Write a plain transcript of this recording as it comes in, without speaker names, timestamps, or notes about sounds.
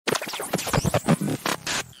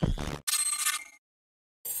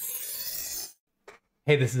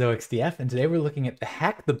Hey, this is OXDF, and today we're looking at the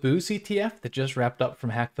HackTheBoo CTF that just wrapped up from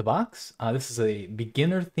Hack the Box. This is a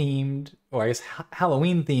beginner-themed, or I guess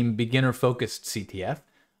Halloween-themed, beginner-focused CTF.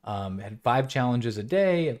 It had 5 challenges a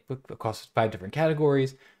day across 5 different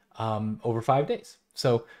categories over 5 days.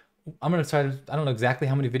 So I'm going to try to, I don't know exactly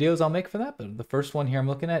how many videos I'll make for that, but the first one here I'm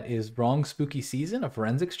looking at is Wrong Spooky Season, a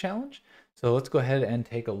forensics challenge. So let's go ahead and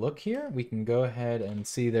take a look here. We can go ahead and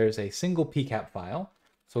see there's a single PCAP file.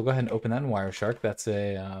 So we'll go ahead and open that in WireShark. That's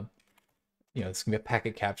it's gonna be a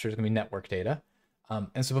packet capture. It's gonna be network data.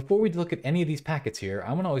 And so before we look at any of these packets here,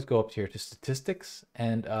 I'm gonna always go up here to statistics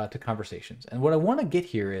and to conversations. And what I want to get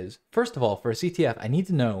here is, first of all, for a CTF, I need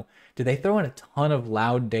to know, did they throw in a ton of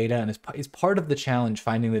loud data and is part of the challenge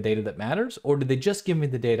finding the data that matters, or did they just give me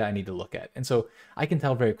the data I need to look at? And so I can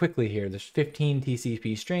tell very quickly here, there's 15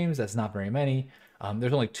 TCP streams. That's not very many.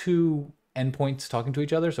 There's only 2 endpoints talking to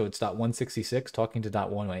each other, so it's .166 talking to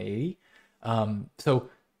 .180. So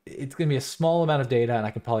it's going to be a small amount of data, and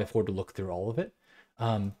I can probably afford to look through all of it.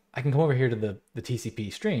 I can come over here to the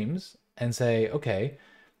TCP streams and say, okay,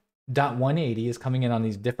 .180 is coming in on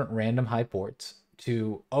these different random high ports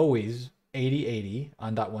to always 8080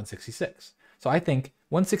 on .166. So I think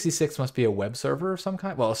 166 must be a web server of some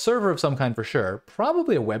kind. Well, a server of some kind for sure.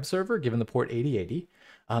 Probably a web server given the port 8080.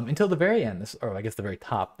 Until the very end, or I guess the very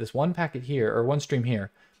top, this one packet here, or one stream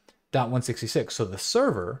here, .166. So the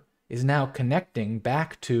server is now connecting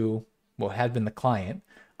back to what had been the client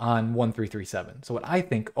on 1337. So what I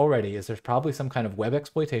think already is there's probably some kind of web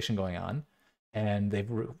exploitation going on, and they've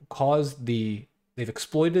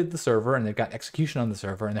exploited the server, and they've got execution on the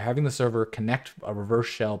server, and they're having the server connect a reverse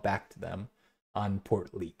shell back to them on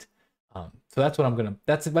port leet. So that's what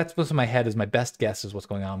that's what's in my head is my best guess is what's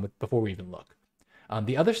going on before we even look.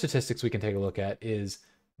 The other statistics we can take a look at is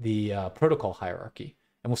the protocol hierarchy.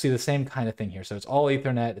 And we'll see the same kind of thing here. So it's all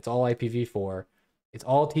Ethernet, it's all IPv4, it's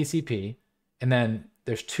all TCP, and then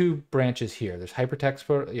there's 2 branches here. There's hypertext,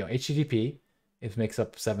 HTTP, it makes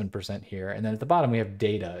up 7% here, and then at the bottom we have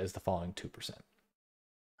data is the following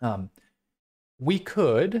 2%. We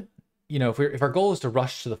could, if our goal is to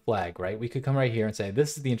rush to the flag, right, we could come right here and say,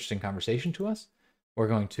 this is the interesting conversation to us. We're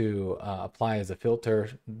going to apply as a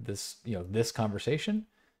filter this conversation.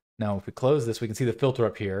 Now, if we close this, we can see the filter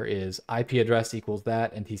up here is IP address equals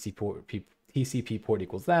that, and TCP port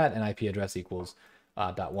equals that, and IP address equals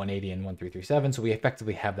 .180 and 1337. So we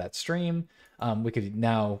effectively have that stream. We could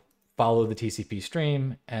now follow the TCP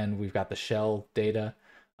stream, and we've got the shell data.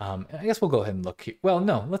 I guess we'll go ahead and look here. Well,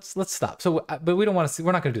 no, let's stop. So, but we don't want to see.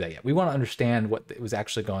 We're not going to do that yet. We want to understand what was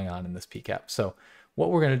actually going on in this PCAP. So what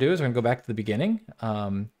we're going to do is we're going to go back to the beginning.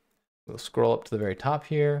 We'll scroll up to the very top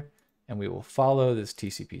here, and we will follow this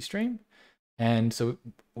TCP stream. And so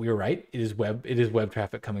we were right. It is web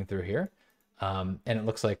traffic coming through here, and it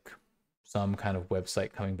looks like some kind of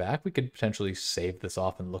website coming back. We could potentially save this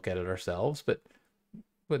off and look at it ourselves, but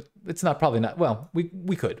it's probably not. Well,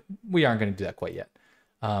 we could. We aren't going to do that quite yet.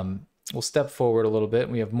 We'll step forward a little bit.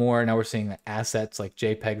 We have more. Now we're seeing assets like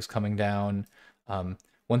JPEGs coming down.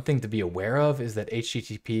 One thing to be aware of is that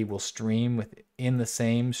HTTP will stream within the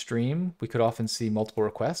same stream. We could often see multiple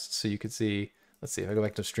requests. So you could see, let's see, if I go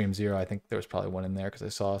back to stream 0, I think there was probably one in there because I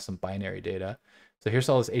saw some binary data. So here's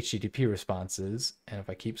all those HTTP responses. And if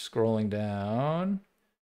I keep scrolling down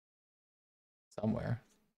somewhere,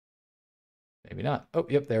 maybe not. Oh,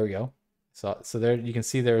 yep, there we go. So there you can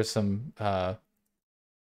see there's some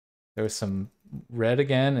red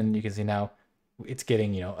again, and you can see now it's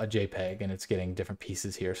getting a JPEG and it's getting different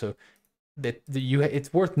pieces here. So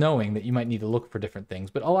it's worth knowing that you might need to look for different things,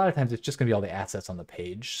 but a lot of times it's just gonna be all the assets on the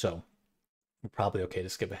page. So we're probably okay to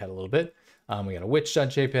skip ahead a little bit. We got a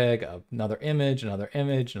witch.jpg, another image, another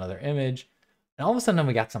image, another image, and all of a sudden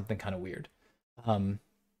we got something kind of weird.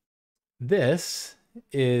 This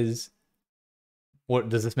is what,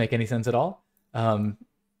 does this make any sense at all?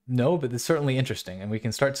 No, but it's certainly interesting, and we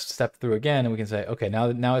can start to step through again, and we can say, okay,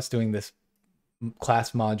 now it's doing this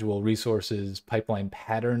class module resources pipeline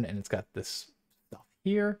pattern, and it's got this stuff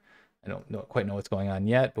here. I don't quite know what's going on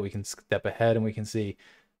yet, but we can step ahead and we can see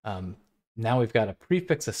now we've got a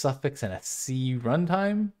prefix, a suffix, and a C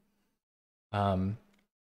runtime. And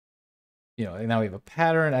now we have a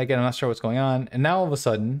pattern. Again, I'm not sure what's going on, and now all of a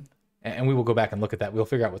sudden, and we will go back and look at that. We'll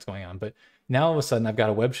figure out what's going on. But now all of a sudden I've got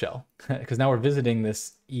a web shell because now we're visiting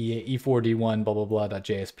this E4D1 blah, blah,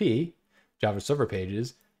 blah.jsp Java server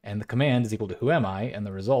pages, and the command is equal to who am I, and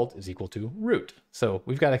the result is equal to root. So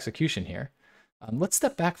we've got execution here. Let's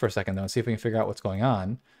step back for a second though and see if we can figure out what's going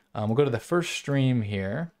on. We'll go to the first stream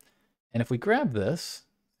here. And if we grab this,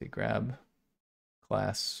 we grab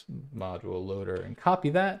class module loader and copy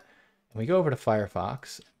that, and we go over to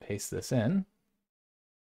Firefox and paste this in.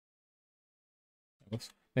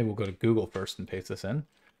 Maybe we'll go to Google first and paste this in.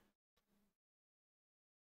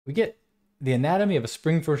 We get the anatomy of a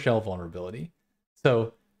Spring4Shell vulnerability.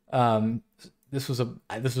 So this was a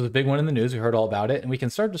big one in the news. We heard all about it, and we can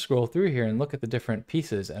start to scroll through here and look at the different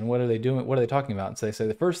pieces and what are they doing? What are they talking about? And so they say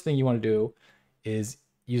the first thing you want to do is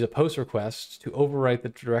use a post request to overwrite the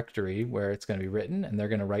directory where it's going to be written, and they're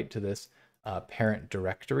going to write to this parent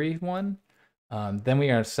directory one. Then we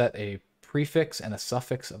are going to set a prefix and a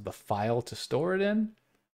suffix of the file to store it in.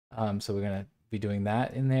 So we're going to be doing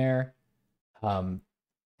that in there.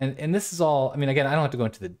 And this is all, I mean, again, I don't have to go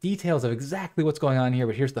into the details of exactly what's going on here,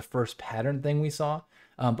 but here's the first pattern thing we saw.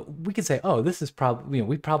 But we could say, oh, this is probably,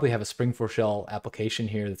 we probably have a Spring4Shell application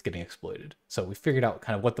here that's getting exploited. So we figured out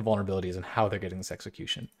kind of what the vulnerability is and how they're getting this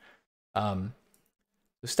execution. So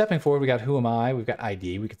stepping forward, we got who am I, we've got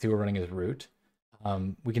ID, we can see we're running as root.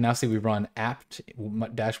 We can now see we run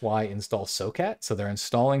apt-y install socat. So they're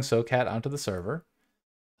installing socat onto the server.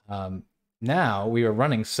 Now we are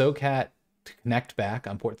running socat to connect back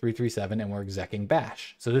on port 337, and we're execing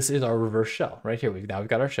bash. So this is our reverse shell right here. We've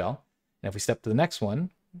got our shell. And if we step to the next one,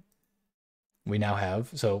 we now have,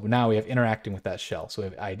 so now we have interacting with that shell. So we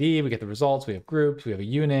have ID, we get the results, we have groups, we have a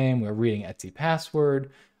uname, we're reading etc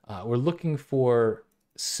password. We're looking for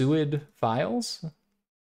SUID files.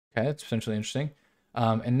 Okay, that's potentially interesting.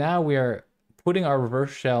 And now we are putting our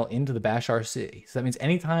reverse shell into the bash RC. So that means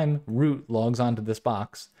anytime root logs onto this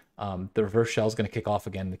box, the reverse shell is going to kick off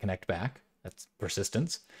again to connect back. That's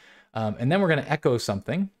persistence. And then we're going to echo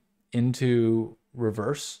something into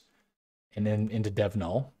reverse and then into dev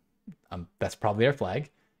null. That's probably our flag.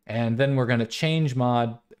 And then we're going to change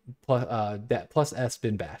mod plus s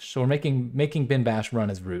bin bash. So we're making bin bash run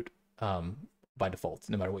as root by default,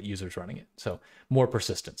 no matter what user's running it. So more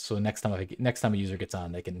persistence. So next time a user gets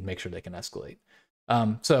on, they can make sure they can escalate.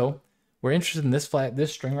 So we're interested in this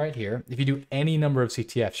string right here. If you do any number of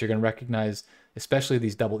CTFs, you're going to recognize especially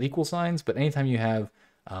these double equal signs, but anytime you have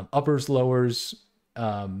uppers, lowers,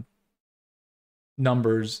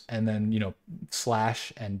 numbers, and then, you know,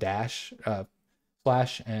 slash and dash,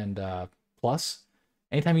 slash and plus,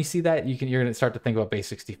 anytime you see that, you're going to start to think about base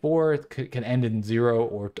 64. It can end in 0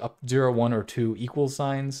 or up 0, 1, or 2 equal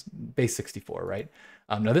signs, base 64, right?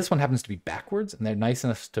 Now this one happens to be backwards, and they're nice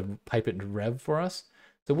enough to pipe it into rev for us.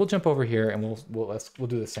 So we'll jump over here and we'll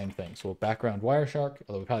do the same thing. So we'll background WireShark,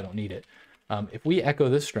 although we probably don't need it. If we echo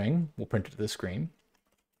this string, we'll print it to the screen.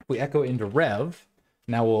 If we echo into rev,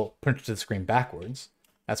 now we'll print it to the screen backwards.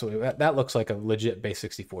 That's what that looks like, a legit base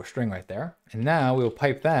 64 string right there. And now we'll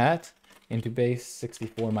pipe that into base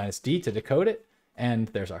 64 minus D to decode it, and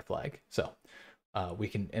there's our flag. So we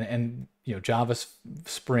can, and you know, Java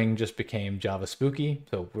Spring just became Java Spooky,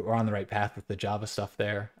 so we're on the right path with the Java stuff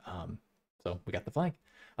there. So we got the flag.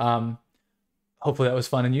 Hopefully that was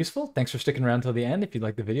fun and useful. Thanks for sticking around till the end. If you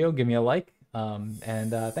liked the video, give me a like. Thanks.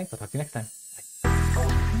 I'll talk to you next time.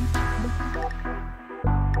 Bye.